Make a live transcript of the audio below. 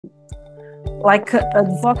like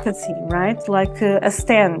advocacy, right? Like a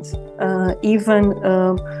stand, even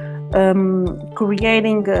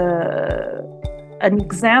creating an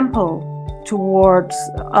example towards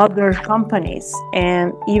other companies,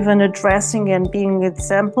 and even addressing and being an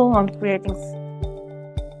example on creating.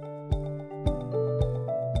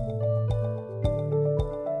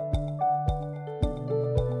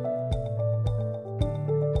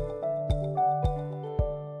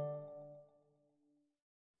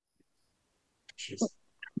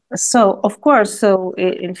 So, of course, so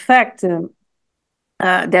in fact,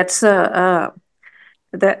 that's that.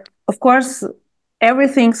 Of course,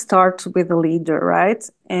 everything starts with a leader, right?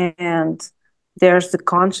 And there's the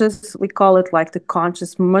conscious. We call it like the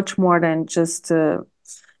conscious, much more than just.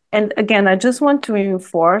 And again, I just want to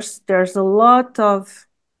reinforce. There's a lot of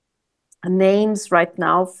names right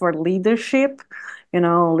now for leadership.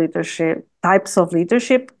 Leadership types of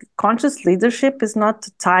leadership. Conscious leadership is not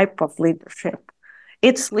the type of leadership.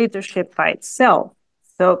 It's leadership by itself.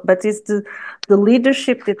 So, but it's the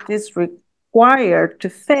leadership that is required to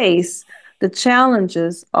face the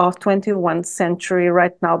challenges of 21st century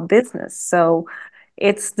right now business. So,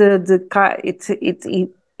 it's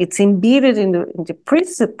it's embedded in the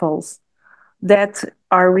principles that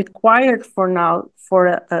are required for now for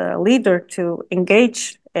a leader to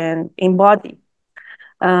engage and embody.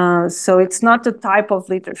 So it's not the type of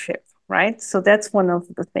leadership, right? So that's one of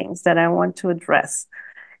the things that I want to address.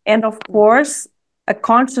 And of course, a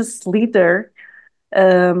conscious leader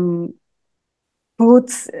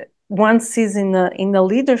puts once he's in a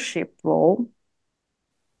leadership role.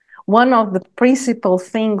 One of the principal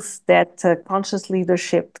things that conscious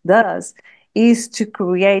leadership does is to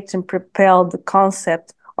create and propel the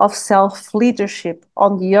concept of self-leadership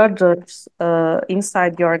on the others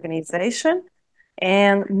inside the organization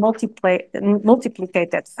and multiplicate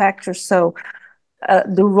that factor. So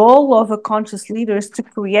the role of a conscious leader is to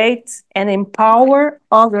create and empower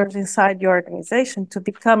others inside the organization to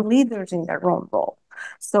become leaders in their own role.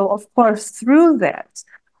 So, of course, through that,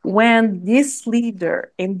 when this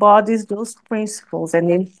leader embodies those principles and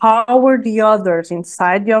empower the others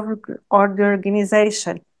inside the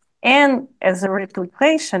organization, and as a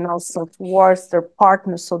replication also towards their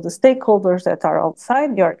partners, so the stakeholders that are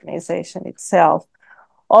outside the organization itself,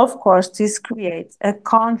 of course, this creates a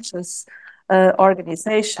conscious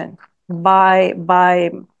organization by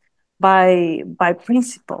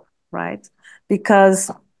principle, right? Because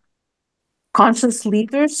conscious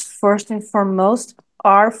leaders, first and foremost,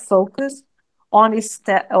 are focused on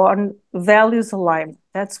values alignment.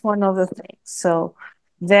 That's one of the things. So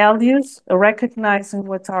values, recognizing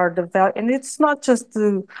what are the values, and it's not just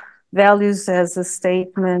the values as a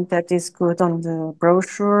statement that is good on the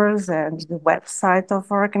brochures and the website of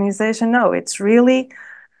organization. No, it's really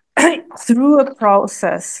through a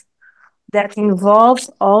process that involves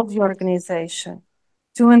all the organization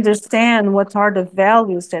to understand what are the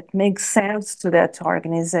values that make sense to that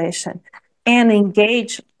organization and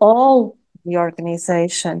engage all the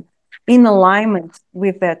organization in alignment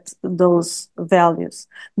with those values.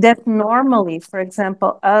 That normally, for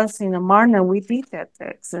example, us in AMARNA, we did that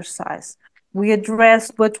exercise. We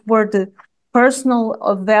addressed what were the personal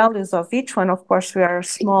values of each one. Of course, we are a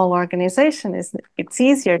small organization. It's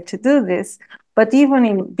easier to do this. But even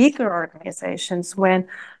in bigger organizations, when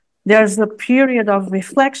there's a period of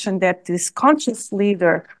reflection that this conscious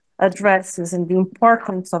leader addresses and the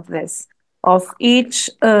importance of this, of each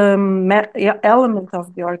element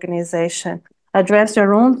of the organization, address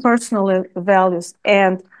their own personal values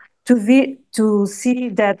and to see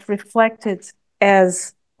that reflected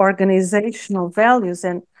as organizational values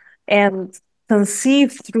and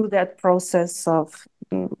conceived through that process of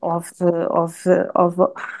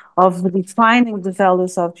defining the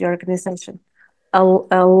values of the organization.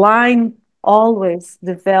 Align always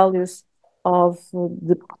the values of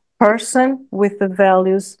the person with the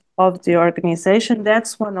values of the organization.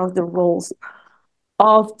 That's one of the roles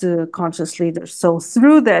of the conscious leader. So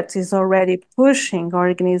through that is already pushing our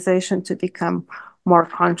organization to become more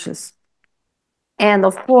conscious. And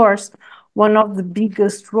of course, one of the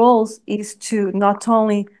biggest roles is to not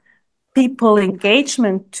only people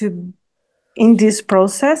engagement in this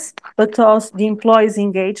process, but also the employees'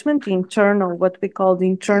 engagement, the internal, what we call the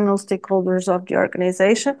internal stakeholders of the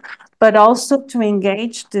organization, but also to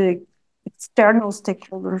engage the external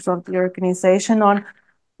stakeholders of the organization on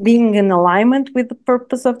being in alignment with the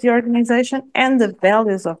purpose of the organization and the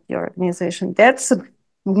values of the organization. That's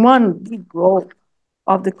one big role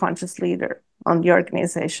of the conscious leader on the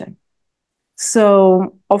organization.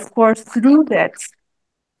 So, of course, through that,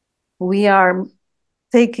 we are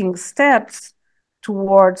taking steps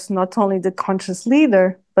towards not only the conscious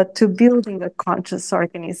leader, but to building a conscious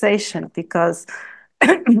organization, because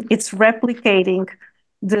it's replicating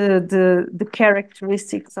the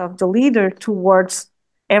characteristics of the leader towards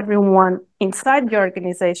everyone inside the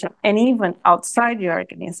organization and even outside the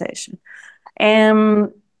organization.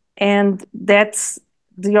 And and that's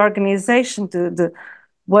the organization, the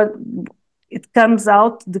what it comes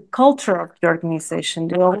out, the culture of the organization,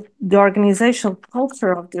 the organizational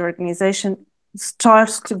culture of the organization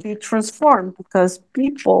starts to be transformed because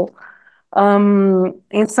people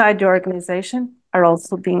inside the organization are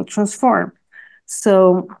also being transformed.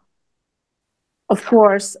 So, of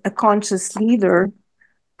course, a conscious leader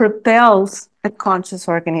propels a conscious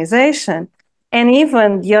organization, and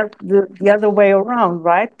even the other way around,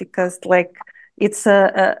 right? Because like it's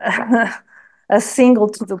a single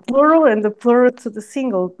to the plural and the plural to the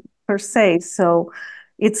single per se. So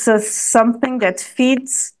it's a something that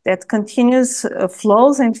feeds, that continues,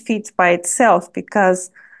 flows and feeds by itself, because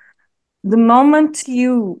the moment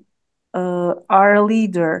you are a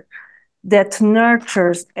leader that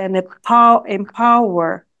nurtures and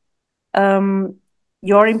empower um,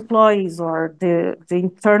 your employees or the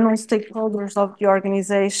internal stakeholders of the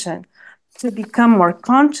organization to become more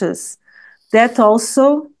conscious, that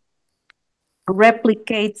also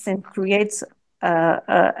replicates and creates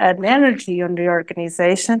an energy on the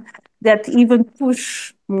organization that even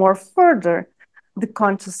push more further the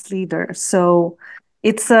conscious leader. So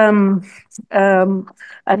it's a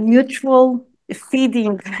mutual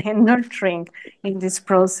feeding and nurturing in this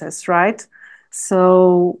process, right?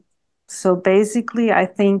 So so basically, I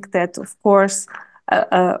think that, of course,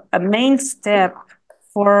 a main step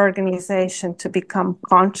for organization to become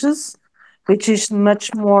conscious, which is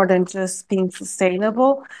much more than just being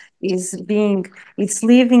sustainable, is being, it's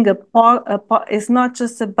leaving it's not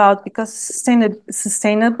just about, because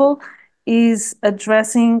sustainable is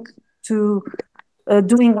addressing to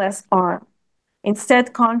doing less harm.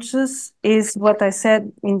 Instead, conscious is what I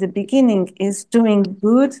said in the beginning, is doing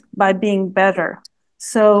good by being better.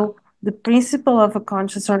 So the principle of a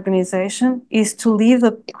conscious organization is to leave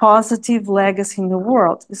a positive legacy in the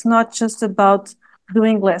world. It's not just about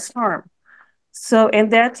doing less harm. So,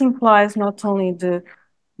 and that implies not only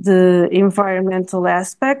the environmental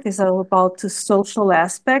aspect, it's about the social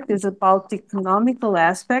aspect, it's about the economical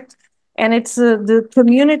aspect, and it's the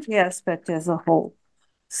community aspect as a whole.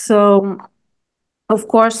 So, of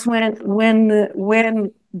course, when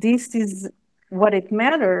this is what it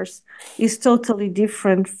matters, is totally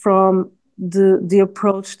different from the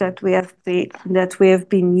approach that we have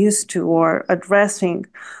been used to or addressing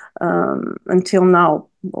until now,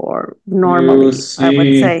 or You normally, I would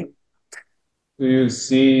see, say. you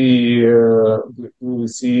see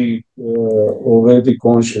already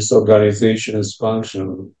conscious organizations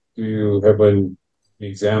function. Do you have an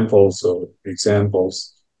examples or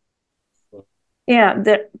examples Yeah,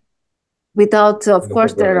 without, of of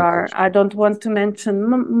course, there are, organization? I don't want to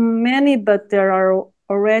mention many, but there are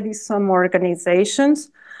already some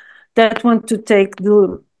organizations that want to take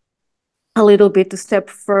a little bit a step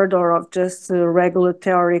further of just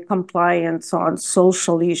regulatory compliance on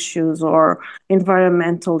social issues or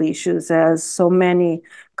environmental issues, as so many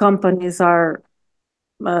companies are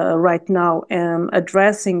right now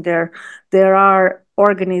addressing. There are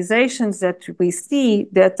organizations that we see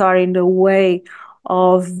that are in the way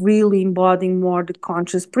of really embodying more the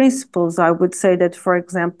conscious principles. I would say that, for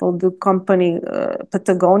example, the company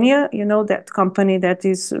Patagonia, you know, that company that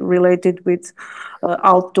is related with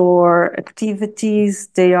outdoor activities,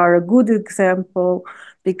 they are a good example,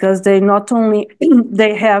 because they not only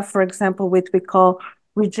they have, for example, what we call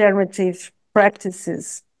regenerative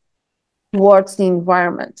practices towards the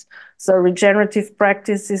environment. So regenerative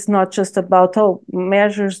practice is not just about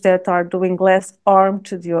measures that are doing less harm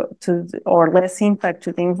or less impact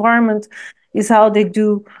to the environment, is how they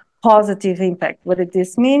do positive impact. What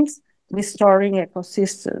this means: restoring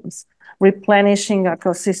ecosystems, replenishing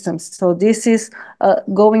ecosystems. So this is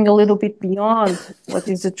going a little bit beyond what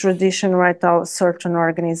is the tradition right now of certain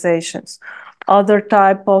organizations. Other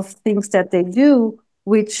type of things that they do,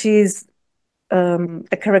 which is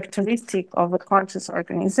a characteristic of a conscious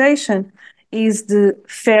organization, is the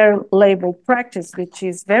fair label practice, which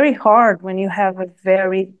is very hard when you have a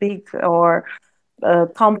very big or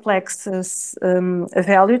complex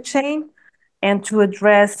value chain. And to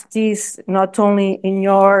address this not only in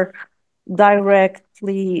your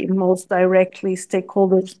most directly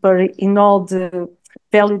stakeholders, but in all the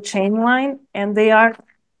value chain line, and they are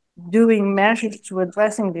doing measures to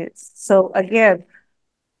addressing this. So again,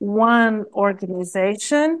 one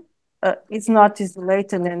organization is not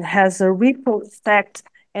isolated and has a ripple effect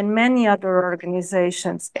and many other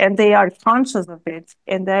organizations, and they are conscious of it,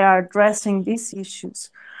 and they are addressing these issues.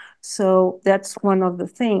 So that's one of the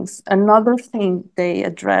things. Another thing they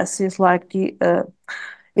address is like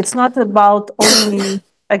it's not about only,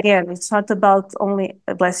 again, it's not about only,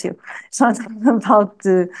 bless you, it's not about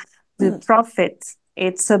the profit.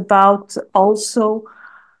 It's about also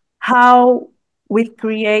how we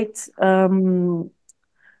create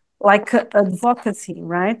like advocacy,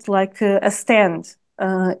 right? Like a stand,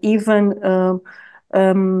 even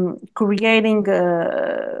creating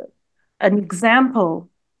an example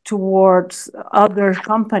towards other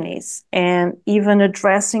companies, and even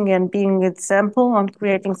addressing and being an example on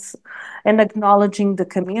creating and acknowledging the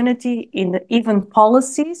community in even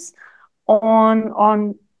policies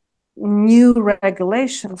on new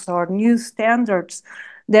regulations or new standards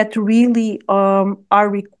that really are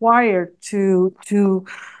required to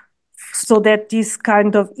so that these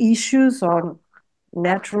kind of issues on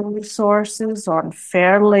natural resources, on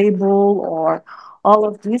fair label, or all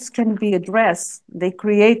of this can be addressed. They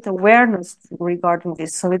create awareness regarding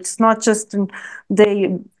this. So it's not just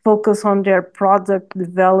they focus on their product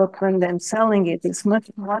development and selling it. It's much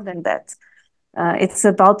more than that. It's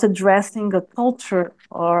about addressing a culture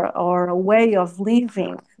or a way of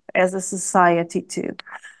living as a society too.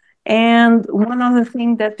 And one other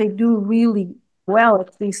thing that they do really well,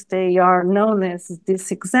 at least they are known as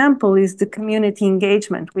this example, is the community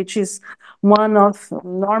engagement, which is one of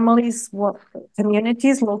normally what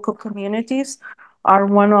communities, local communities, are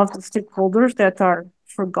one of the stakeholders that are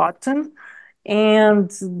forgotten.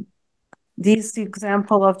 And this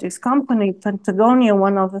example of this company, Patagonia,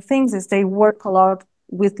 one of the things is they work a lot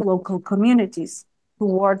with local communities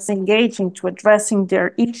towards engaging, to addressing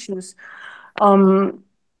their issues.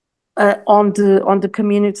 On the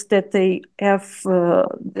communities that they have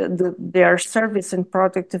their service and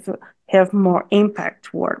product have more impact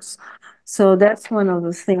towards. So that's one of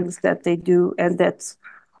the things that they do, and that's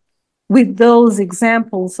with those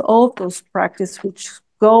examples of those practices which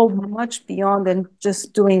go much beyond than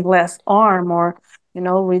just doing less harm, or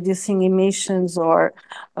reducing emissions, or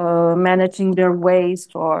managing their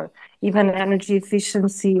waste, or even energy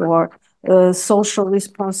efficiency, or social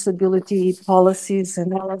responsibility policies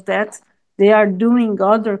and all of that. They are doing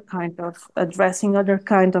other kind of addressing other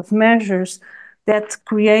kind of measures that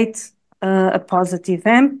create a positive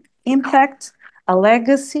impact, a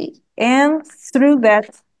legacy, and through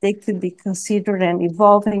that they could be considered and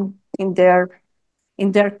evolving in their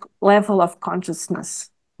level of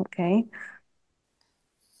consciousness. Okay.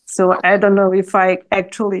 So I don't know if I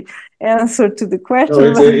actually answered to the No,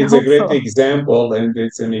 question, but I it's a hope great so. example, and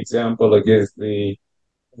it's an example against the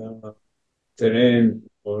uh, trend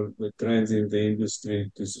or the trends in the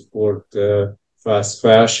industry to support fast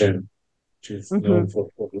fashion, which is known Mm-hmm. for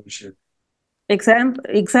pollution.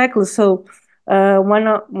 Exactly. So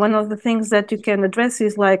one of the things that you can address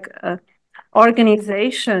is like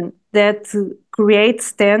organization that creates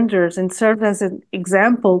standards and serve as an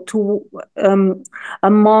example to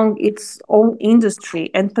among its own industry.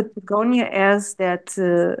 And Patagonia is that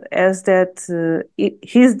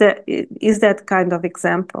kind of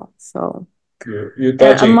example. So You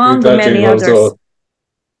among touching many others.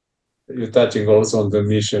 also on the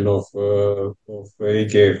mission of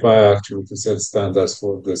AKFI actually to set standards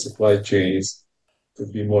for the supply chains to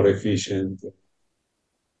be more efficient,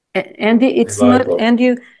 And it's not, reliable. and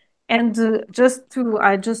you, and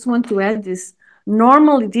I just want to add this.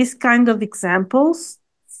 Normally, these kind of examples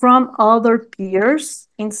from other peers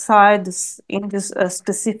inside in this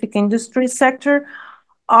specific industry sector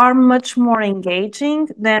are much more engaging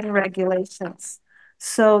than regulations.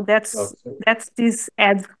 So Okay. that's this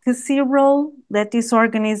advocacy role that these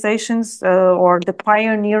organizations or the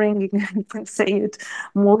pioneering, you can say it,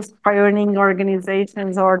 most pioneering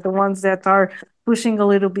organizations are the ones that are pushing a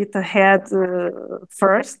little bit ahead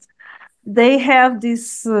first. They have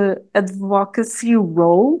this advocacy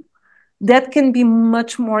role that can be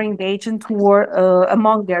much more engaging toward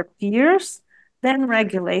among their peers than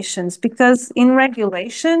regulations, because in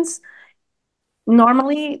regulations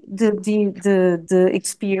normally the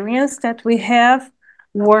experience that we have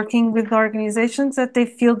working with organizations, that they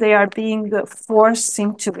feel they are being forced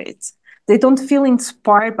into it. They don't feel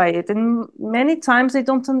inspired by it, and many times they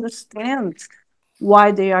don't understand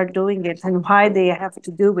why they are doing it and why they have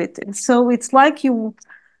to do it. And so it's like you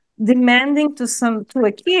demanding to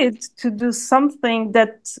a kid to do something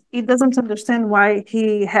that he doesn't understand why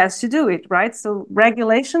he has to do it, right? So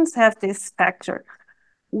regulations have this factor.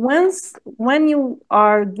 When you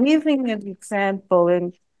are giving an example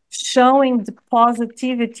and showing the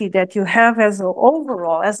positivity that you have as a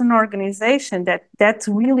overall as an organization, that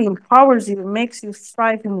really empowers you, makes you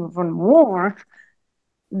thrive even more.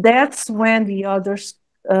 That's when the others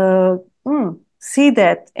uh, see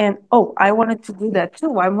that, and oh, I wanted to do that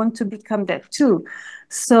too, I want to become that too.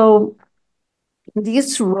 So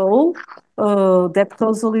this role that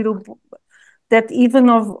goes a little, that even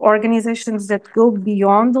of organizations that go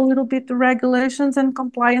beyond a little bit the regulations and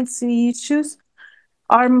compliance issues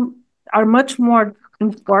are are much more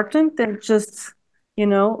important than just,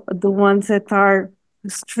 the ones that are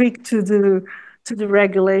strict to the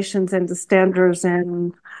regulations and the standards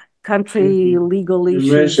and country You legal you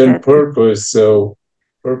issues mentioned that. purpose, so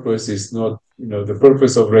purpose is not, the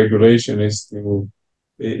purpose of regulation is to,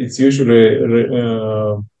 it's usually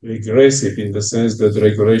regressive in the sense that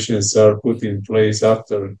regulations are put in place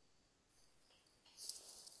after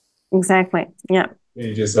Exactly, yeah.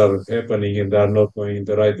 changes are happening and are not going in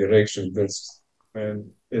the right direction. That's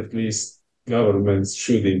when at least governments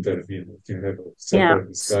should intervene. We can have a Yeah. separate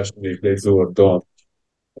discussion if they do or don't.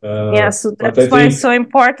 Yeah, so But I that's why it's think so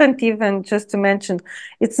important, even just to mention,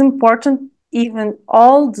 it's important even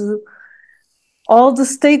all the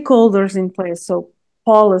stakeholders in place, so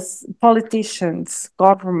politicians,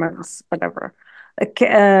 governments, whatever,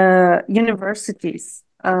 universities,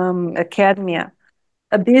 academia,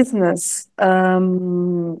 a business,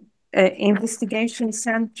 investigation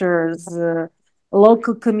centers,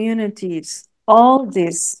 local communities, all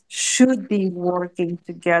this should be working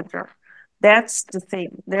together. That's the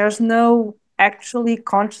thing. There's no actually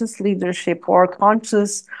conscious leadership or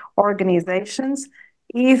conscious organizations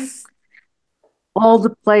if all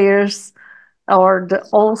the players or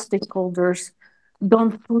all stakeholders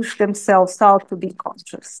don't push themselves out to be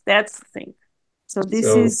conscious. That's the thing. So this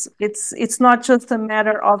so. is, it's not just a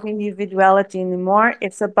matter of individuality anymore.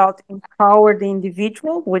 It's about empower the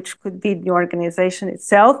individual, which could be the organization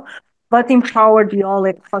itself, but empower the whole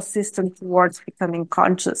ecosystem towards becoming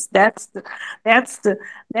conscious. That's the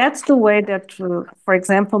that's the way that, for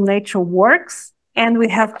example, nature works, and we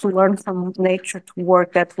have to learn from nature to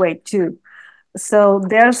work that way too. So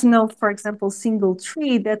there's no, for example, single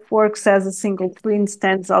tree that works as a single tree and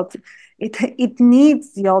stands out. It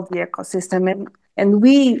needs all the ecosystem, and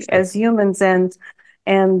we as humans and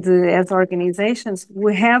as organizations,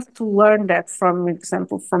 we have to learn that from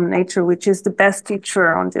example from nature, which is the best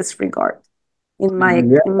teacher on this regard, in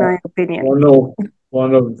Yeah, my opinion. one of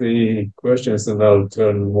one of the questions, and I'll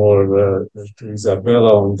turn more to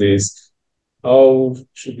Isabella on this. How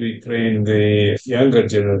should we train the younger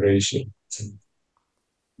generation?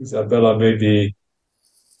 Isabella, maybe.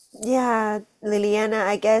 Yeah, Liliana,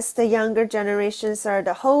 I guess the younger generations are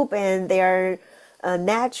the hope and they are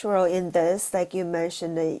natural in this. Like you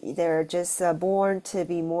mentioned, they're just born to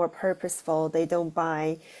be more purposeful. They don't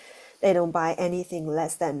buy anything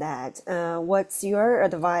less than that. What's your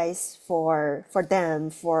advice for them,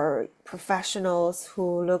 for professionals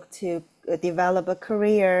who look to develop a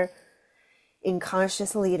career in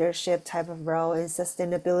conscious leadership type of role and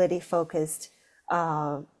sustainability focused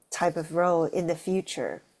type of role in the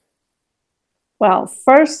future? Well,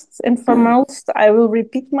 first and foremost, I will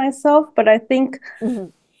repeat myself, but I think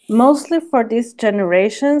mostly for these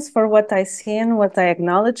generations, for what I see and what I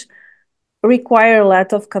acknowledge, require a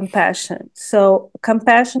lot of compassion. So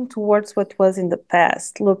compassion towards what was in the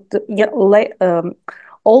past. Look,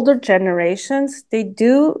 older generations, they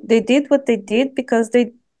did what they did because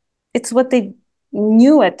it's what they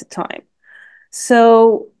knew at the time.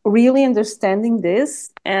 So really understanding this,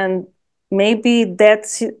 and maybe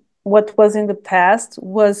that's what was in the past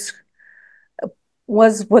was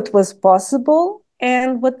what was possible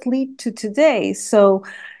and what lead to today. So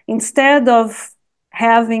instead of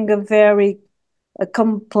having a very a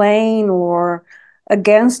complaint or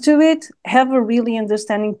against to it, have a really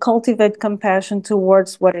understanding, cultivate compassion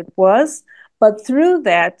towards what it was, but through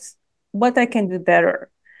that, what I can do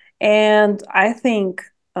better. And I think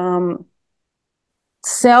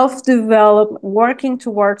self-development, working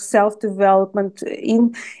towards self-development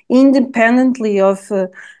independently of,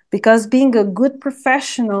 because being a good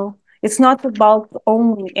professional, it's not about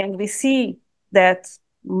only, and we see that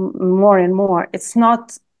more and more, it's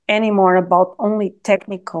not anymore about only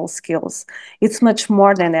technical skills. It's much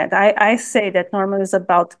more than that. I say that normally is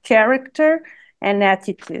about character and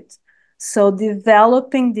attitude. So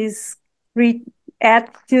developing this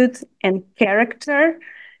attitude and character,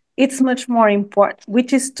 it's much more important,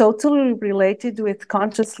 which is totally related with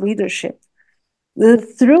conscious leadership.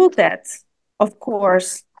 Through that, of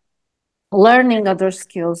course, learning other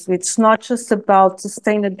skills, which is not just about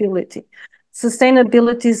sustainability.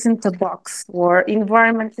 sustainability isn't a box, or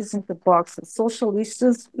environment isn't a box, social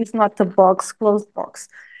issues is not a box, closed box.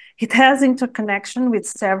 It has interconnection with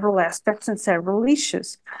several aspects and several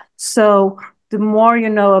issues. So the more you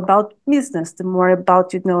know about business, the more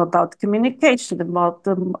about you know about communication,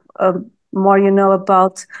 more you know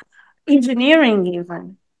about engineering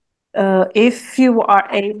even. If you are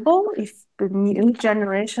able, if the new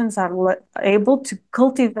generations are able to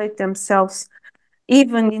cultivate themselves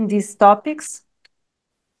even in these topics,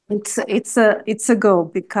 it's a goal,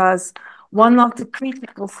 because one of the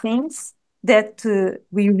critical things that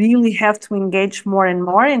we really have to engage more and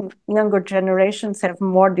more, and younger generations have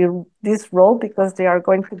more this role because they are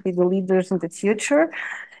going to be the leaders in the future,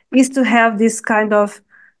 is to have this kind of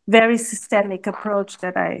very systemic approach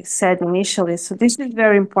that I said initially. So this is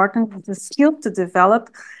very important. It's a skill to develop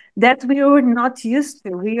that we were not used to.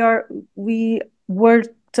 We were we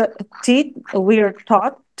are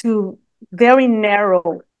taught to very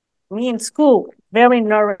narrow. Me in school, very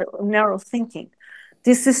narrow thinking.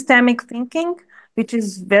 This systemic thinking, which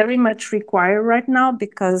is very much required right now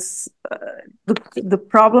because the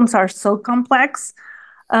problems are so complex.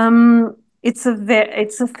 It's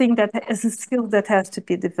a thing that is a skill that has to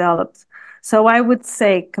be developed. So I would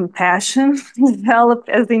say compassion developed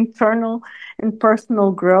as internal and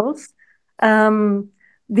personal growth.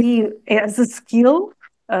 The as a skill,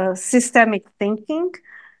 systemic thinking,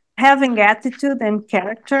 having attitude and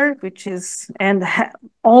character, which is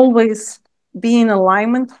always be in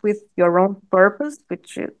alignment with your own purpose,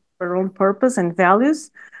 which is your own purpose and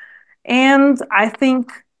values. And I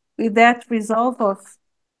think with that resolve of,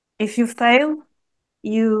 if you fail,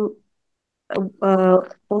 you uh,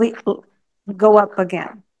 go up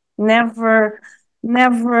again. Never,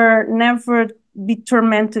 never be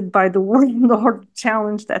tormented by the world or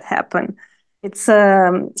challenge that happen. It's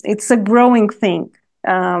a growing thing.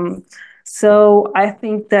 So I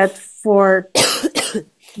think that for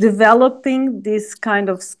developing these kind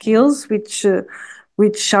of skills, which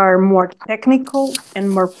are more technical and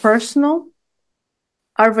more personal,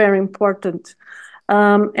 are very important.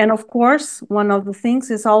 And of course, one of the things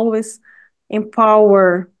is always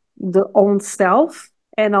empower the own self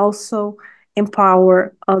and also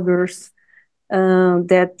empower others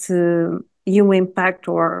that you impact,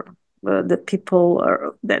 or the people,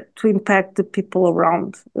 or that to impact the people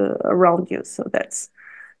around you. So that's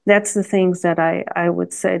the things that I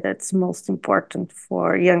would say that's most important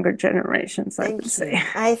for younger generations, I would Thank you. say.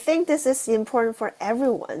 I think this is important for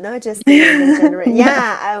everyone, not just the younger generation.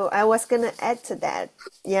 Yeah, I was gonna add to that.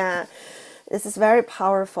 Yeah, this is very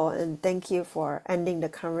powerful, and thank you for ending the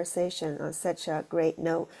conversation on such a great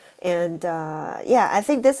note. And yeah, I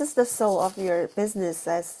think this is the soul of your business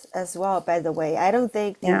as well. By the way, I don't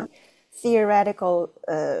think Yeah, the theoretical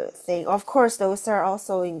thing. Of course, those are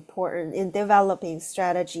also important in developing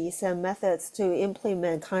strategies and methods to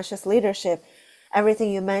implement conscious leadership.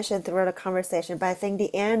 Everything you mentioned throughout the conversation, but I think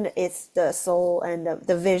the end is the soul and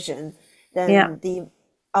the vision, yeah, then the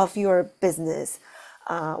of your business,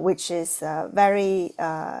 which is very.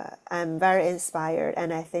 I'm very inspired,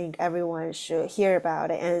 and I think everyone should hear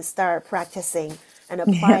about it and start practicing and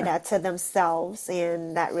apply yeah, that to themselves,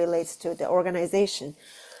 and that relates to the organization.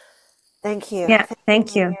 Thank you. yeah. Thank you,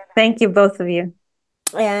 Thank you, Liliana. thank you, both of you.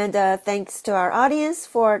 And thanks to our audience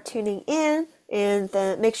for tuning in. And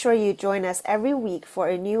make sure you join us every week for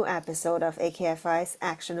a new episode of AKFI's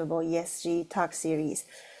Actionable ESG Talk Series,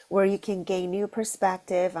 where you can gain new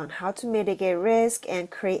perspective on how to mitigate risk and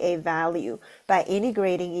create value by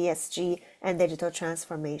integrating ESG and digital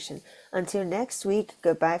transformation. Until next week,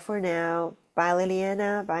 goodbye for now. Bye,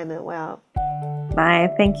 Liliana. Bye, Manuel.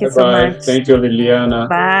 Bye. Thank you Bye so bye. much. Thank you, Liliana. Thank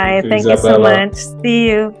Bye. you, Thank you so Isabella. much. See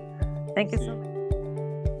you. Thank you See so you. much.